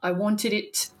 I wanted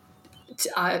it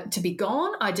to be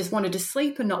gone. I just wanted to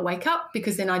sleep and not wake up,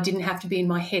 because then I didn't have to be in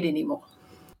my head anymore.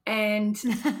 And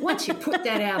once you put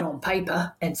that out on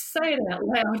paper and say it out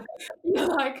loud, you're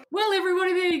like, well,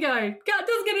 everybody, there you go. It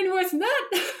doesn't get any worse than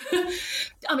that.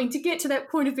 I mean, to get to that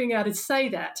point of being able to say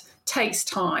that takes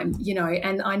time,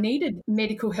 and I needed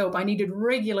medical help. I needed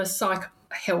regular psych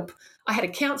help. I had a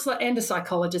counsellor and a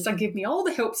psychologist. They give me all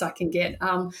the helps I can get.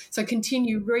 So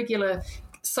continue regular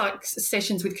psych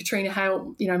sessions with Katrina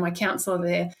Hale, my counsellor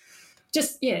there.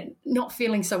 Just, not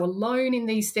feeling so alone in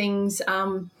these things.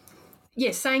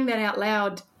 Saying that out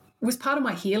loud was part of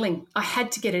my healing. I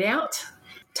had to get it out.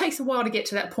 It takes a while to get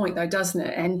to that point, though, doesn't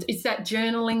it? And it's that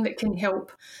journaling that can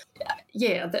help.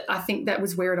 I think that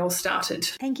was where it all started.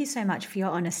 Thank you so much for your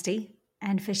honesty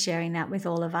and for sharing that with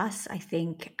all of us. I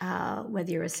think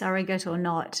whether you're a surrogate or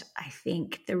not, I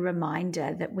think the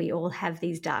reminder that we all have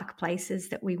these dark places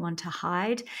that we want to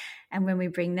hide, and when we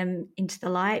bring them into the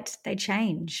light, they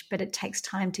change, but it takes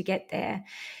time to get there.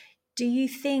 Do you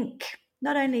think,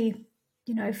 not only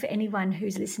for anyone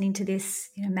who's listening to this,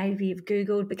 maybe you've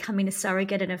Googled becoming a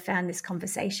surrogate and have found this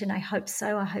conversation. I hope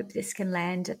so. I hope this can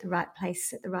land at the right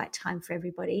place at the right time for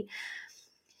everybody.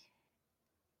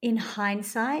 In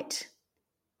hindsight,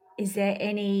 is there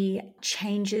any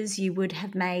changes you would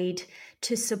have made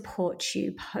to support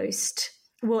you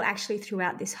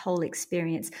throughout this whole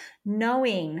experience,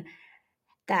 knowing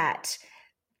that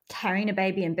carrying a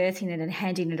baby and birthing it and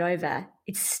handing it over,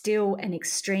 it's still an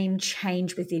extreme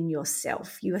change within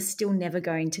yourself. You are still never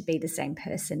going to be the same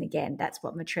person again. That's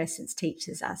what matrescence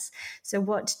teaches us. So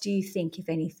what do you think, if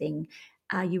anything,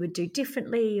 you would do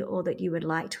differently or that you would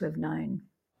like to have known?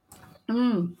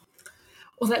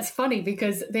 Well, that's funny,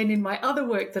 because then in my other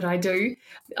work that I do,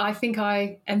 I think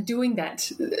I am doing that.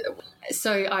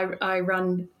 So I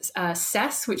run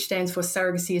SAS, which stands for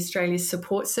Surrogacy Australia's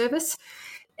Support Service.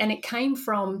 And it came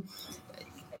from,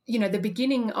 the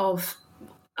beginning of,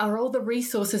 are all the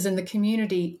resources in the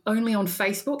community only on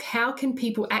Facebook? How can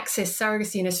people access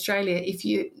surrogacy in Australia if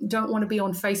you don't want to be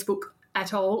on Facebook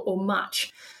at all or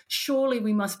much? Surely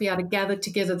we must be able to gather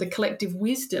together the collective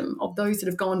wisdom of those that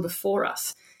have gone before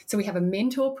us. So we have a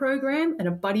mentor program and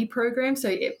a buddy program.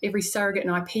 So every surrogate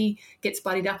and IP gets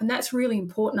buddied up. And that's really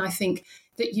important, I think,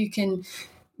 that you can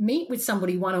meet with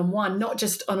somebody one-on-one, not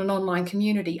just on an online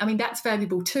community. I mean, that's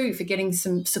valuable too for getting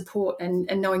some support and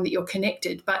knowing that you're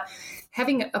connected. But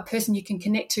having a person you can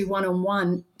connect to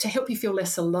one-on-one to help you feel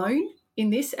less alone in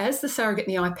this as the surrogate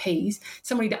and the IPs,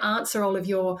 somebody to answer all of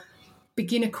your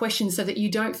beginner questions so that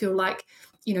you don't feel like,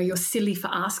 you're silly for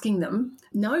asking them.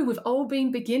 No, we've all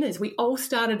been beginners. We all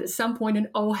started at some point and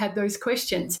all had those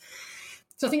questions.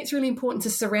 So I think it's really important to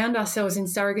surround ourselves in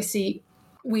surrogacy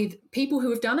with people who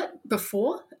have done it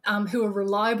before, who are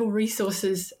reliable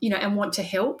resources, and want to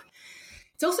help.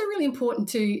 It's also really important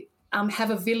to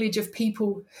have a village of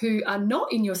people who are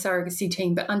not in your surrogacy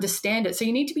team but understand it. So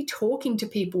you need to be talking to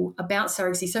people about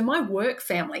surrogacy. So my work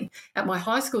family at my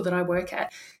high school that I work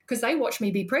at, because they watch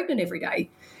me be pregnant every day,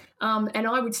 and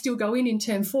I would still go in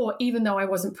term 4 even though I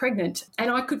wasn't pregnant,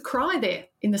 and I could cry there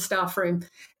in the staff room,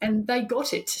 and they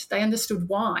got it. They understood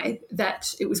why,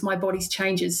 that it was my body's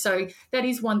changes. So that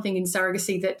is one thing in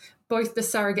surrogacy, that both the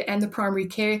surrogate and the primary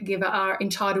caregiver are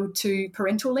entitled to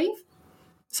parental leave,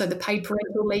 so the paid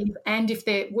parental leave, and if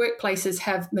their workplaces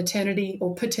have maternity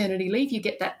or paternity leave, you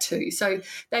get that too. So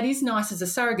that is nice as a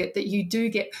surrogate, that you do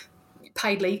get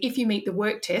paid leave if you meet the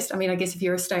work test. I mean, I guess if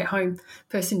you're a stay-at-home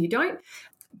person, you don't.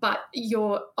 But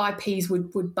your IPs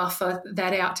would buffer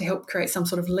that out to help create some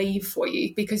sort of leave for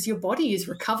you, because your body is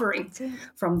recovering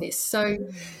from this. So,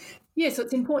 Yeah, so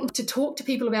it's important to talk to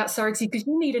people about surrogacy because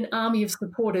you need an army of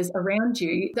supporters around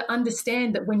you that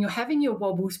understand that when you're having your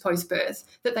wobbles post-birth,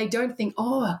 that they don't think,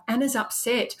 oh, Anna's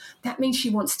upset. That means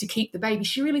she wants to keep the baby.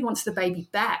 She really wants the baby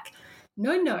back.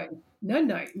 No. Don't want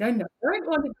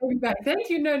the baby back.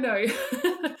 Thank you, no.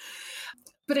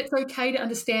 But it's okay to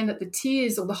understand that the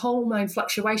tears or the hormone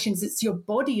fluctuations, it's your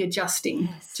body adjusting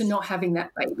to not having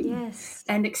that baby. Yes.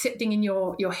 And accepting in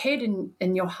your head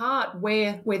and your heart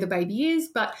where the baby is.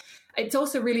 But it's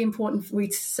also really important, we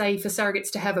say, for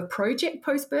surrogates to have a project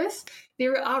post-birth.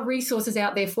 There are resources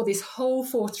out there for this whole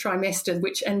 4th trimester,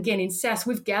 which, and again, in SAS,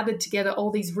 we've gathered together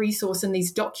all these resources and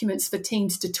these documents for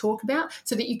teams to talk about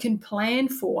so that you can plan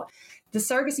for. The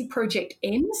surrogacy project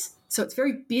ends, so it's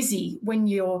very busy when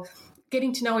you're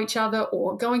getting to know each other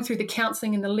or going through the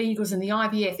counselling and the legals and the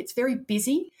IVF. It's very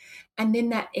busy. And then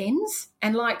that ends.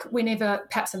 And like whenever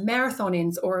perhaps a marathon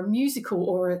ends or a musical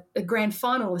or a grand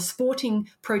final, a sporting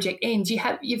project ends,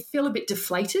 you feel a bit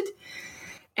deflated.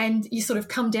 And you sort of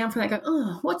come down from that going,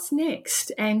 oh, what's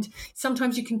next? And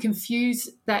sometimes you can confuse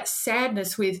that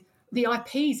sadness with the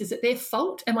IPs. Is it their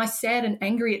fault? Am I sad and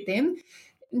angry at them?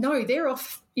 No, they're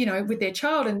off, with their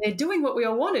child and they're doing what we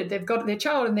all wanted. They've got their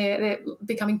child and they're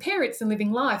becoming parents and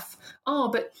living life. Oh,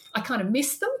 but I kind of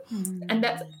miss them. And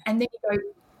then you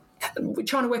go,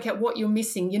 trying to work out what you're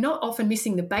missing. You're not often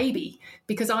missing the baby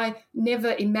because I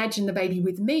never imagined the baby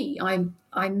with me.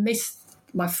 I miss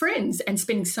my friends and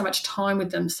spending so much time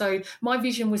with them. So my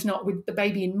vision was not with the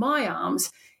baby in my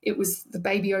arms. It was the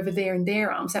baby over there in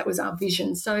their arms. That was our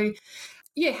vision. So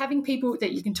yeah, having people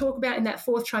that you can talk about in that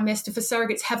 4th trimester for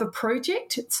surrogates, have a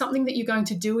project, something that you're going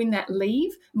to do in that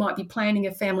leave. Might be planning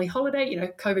a family holiday,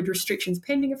 COVID restrictions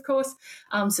pending, of course,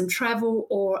 some travel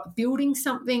or building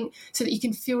something so that you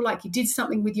can feel like you did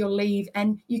something with your leave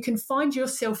and you can find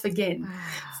yourself again. Wow.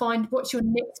 Find what's your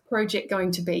next project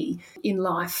going to be in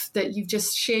life that you've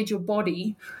just shared your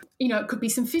body. It could be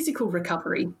some physical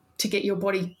recovery to get your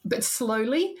body, but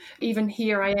slowly. Even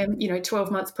here I am,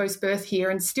 12 months post-birth here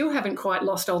and still haven't quite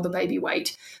lost all the baby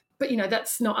weight. But,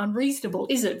 that's not unreasonable,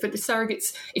 is it? But the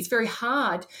surrogates, it's very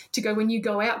hard to go when you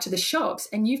go out to the shops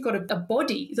and you've got a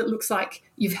body that looks like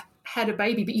you've had a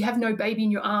baby, but you have no baby in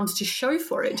your arms to show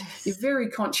for it. Yes. You're very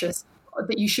conscious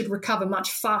that you should recover much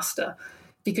faster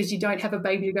because you don't have a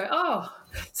baby to go, oh,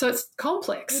 so it's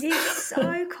complex. It is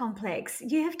so complex.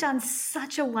 You have done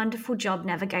such a wonderful job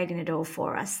navigating it all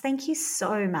for us. Thank you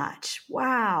so much.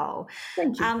 Wow.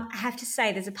 Thank you. I have to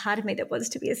say there's a part of me that wants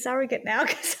to be a surrogate now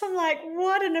because I'm like,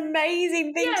 what an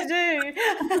amazing thing to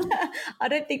do. I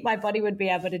don't think my body would be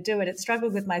able to do it. It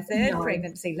struggled with my 3rd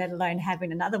pregnancy, let alone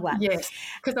having another one. Yes,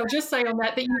 because I'll just say on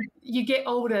that you get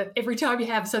older every time you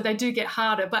have, so they do get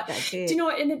harder. But do you know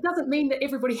what? And it doesn't mean that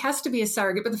everybody has to be a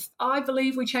surrogate, but I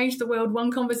believe we change the world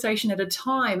one conversation at a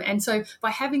time. And so by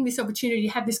having this opportunity to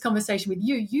have this conversation with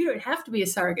you, you don't have to be a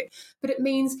surrogate, but it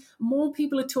means more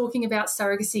people are talking about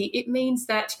surrogacy. It means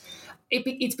that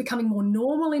it's becoming more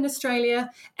normal in Australia.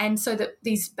 And so that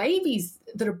these babies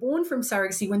that are born from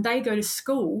surrogacy, when they go to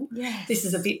school, this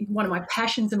is one of my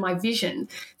passions and my vision,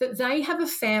 that they have a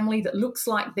family that looks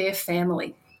like their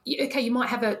family. Okay, you might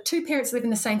have 2 parents live in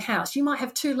the same house. You might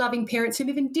have 2 loving parents who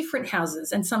live in different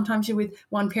houses, and sometimes you're with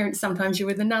one parent, sometimes you're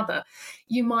with another.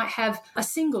 You might have a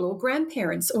single or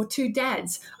grandparents or 2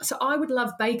 dads. So I would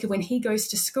love Baker when he goes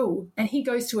to school and he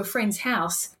goes to a friend's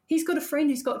house. He's got a friend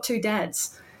who's got 2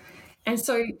 dads. And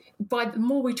so by the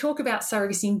more we talk about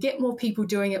surrogacy and get more people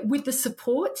doing it with the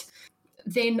support,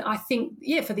 then I think,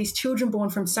 for these children born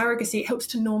from surrogacy, it helps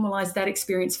to normalise that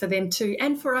experience for them too.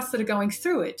 And for us that are going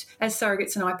through it as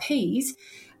surrogates and IPs,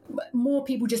 more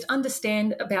people just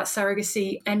understand about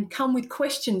surrogacy and come with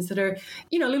questions that are,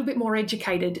 a little bit more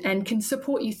educated and can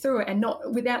support you through it and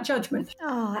not without judgment.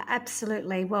 Oh,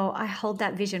 absolutely. Well, I hold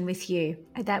that vision with you.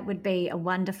 That would be a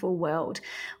wonderful world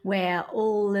where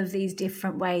all of these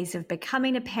different ways of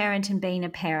becoming a parent and being a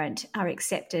parent are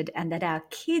accepted and that our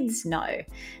kids know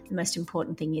the most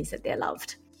important thing is that they're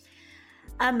loved.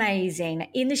 Amazing.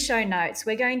 In the show notes,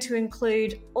 we're going to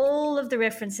include all of the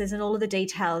references and all of the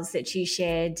details that you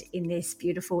shared in this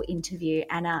beautiful interview.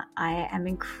 Anna, I am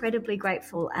incredibly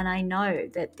grateful, and I know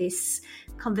that this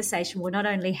conversation will not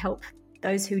only help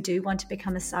those who do want to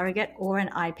become a surrogate or an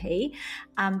IP,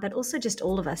 but also just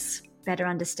all of us better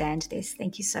understand this.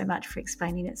 Thank you so much for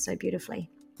explaining it so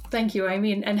beautifully. Thank you,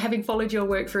 Amy. And having followed your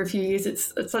work for a few years,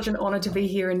 it's such an honour to be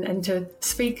here and to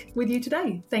speak with you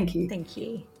today. Thank you. Thank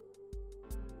you.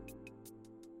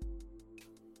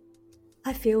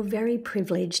 I feel very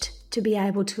privileged to be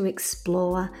able to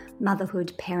explore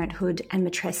motherhood, parenthood, and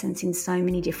matrescence in so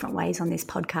many different ways on this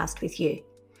podcast with you.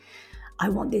 I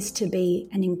want this to be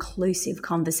an inclusive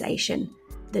conversation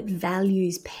that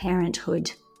values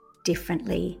parenthood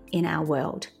differently in our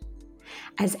world.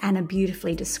 As Anna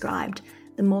beautifully described,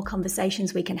 the more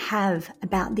conversations we can have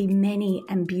about the many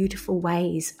and beautiful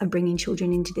ways of bringing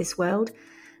children into this world,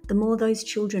 the more those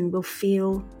children will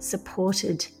feel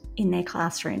supported in their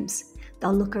classrooms.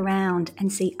 They'll look around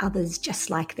and see others just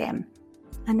like them.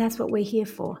 And that's what we're here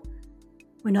for.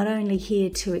 We're not only here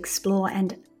to explore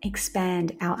and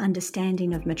expand our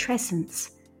understanding of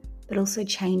matrescence, but also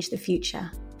change the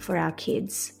future for our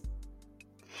kids.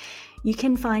 You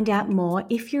can find out more,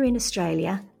 if you're in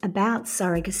Australia, about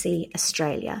Surrogacy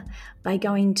Australia by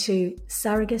going to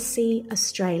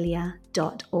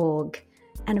surrogacyaustralia.org.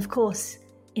 And of course,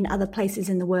 in other places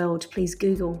in the world, please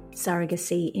Google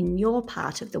surrogacy in your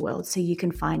part of the world so you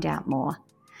can find out more.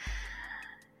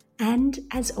 And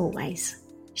as always,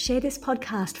 share this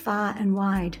podcast far and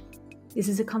wide. This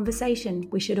is a conversation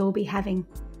we should all be having.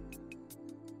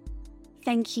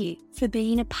 Thank you for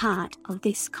being a part of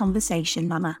this conversation,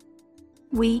 Mama.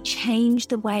 We change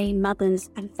the way mothers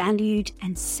are valued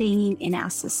and seen in our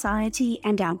society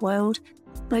and our world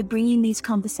by bringing these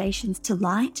conversations to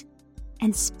light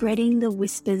and spreading the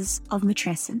whispers of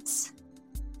matrescence.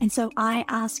 And so I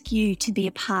ask you to be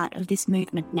a part of this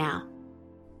movement now.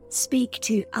 Speak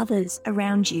to others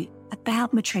around you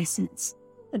about matrescence,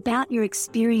 about your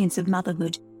experience of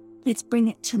motherhood. Let's bring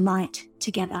it to light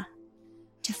together.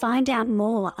 To find out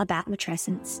more about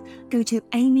matrescence, go to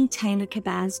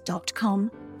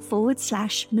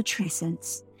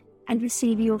amytaylorkabaz.com/matrescence and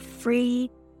receive your free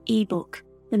ebook,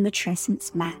 The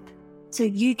Matrescence Map, so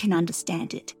you can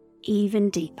understand it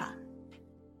even deeper.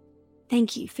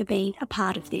 Thank you for being a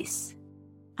part of this.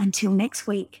 Until next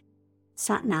week,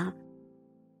 Sat Nam.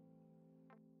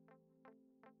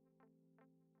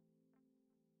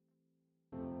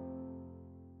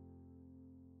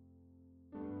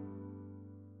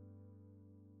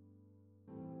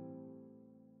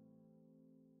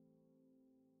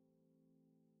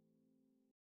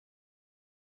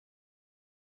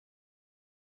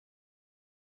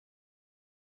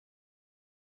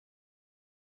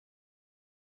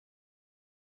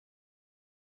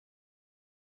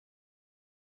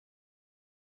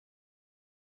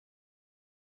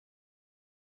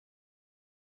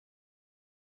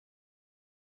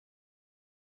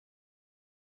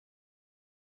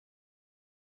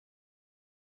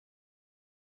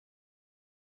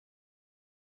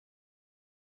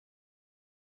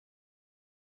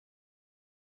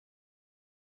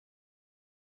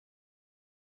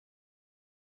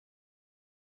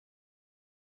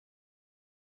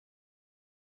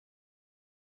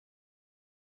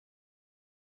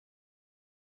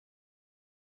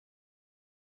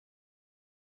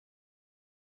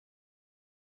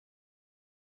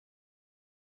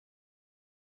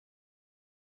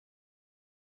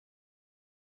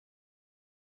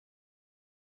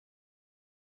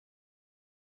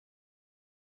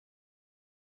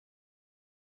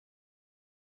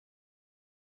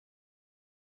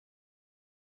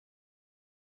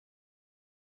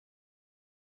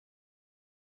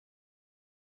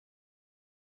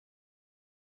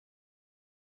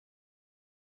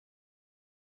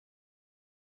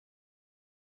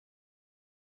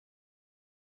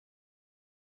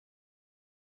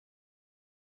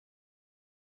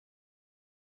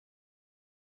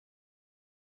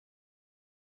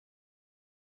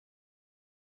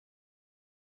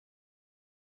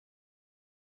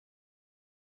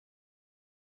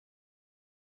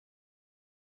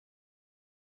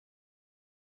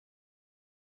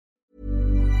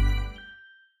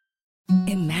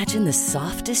 Imagine the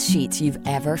softest sheets you've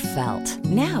ever felt.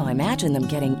 Now imagine them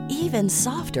getting even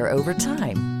softer over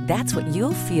time. That's what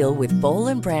you'll feel with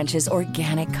Boll & Branch's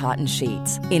organic cotton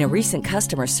sheets. In a recent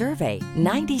customer survey,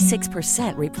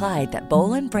 96% replied that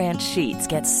Boll & Branch sheets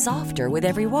get softer with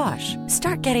every wash.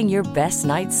 Start getting your best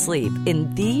night's sleep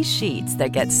in these sheets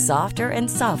that get softer and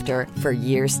softer for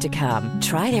years to come.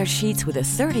 Try their sheets with a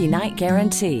 30-night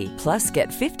guarantee. Plus, get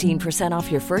 15%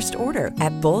 off your first order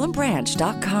at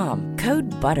bollandbranch.com. Code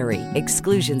BUTTERY.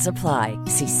 Exclusions apply.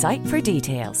 See site for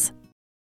details.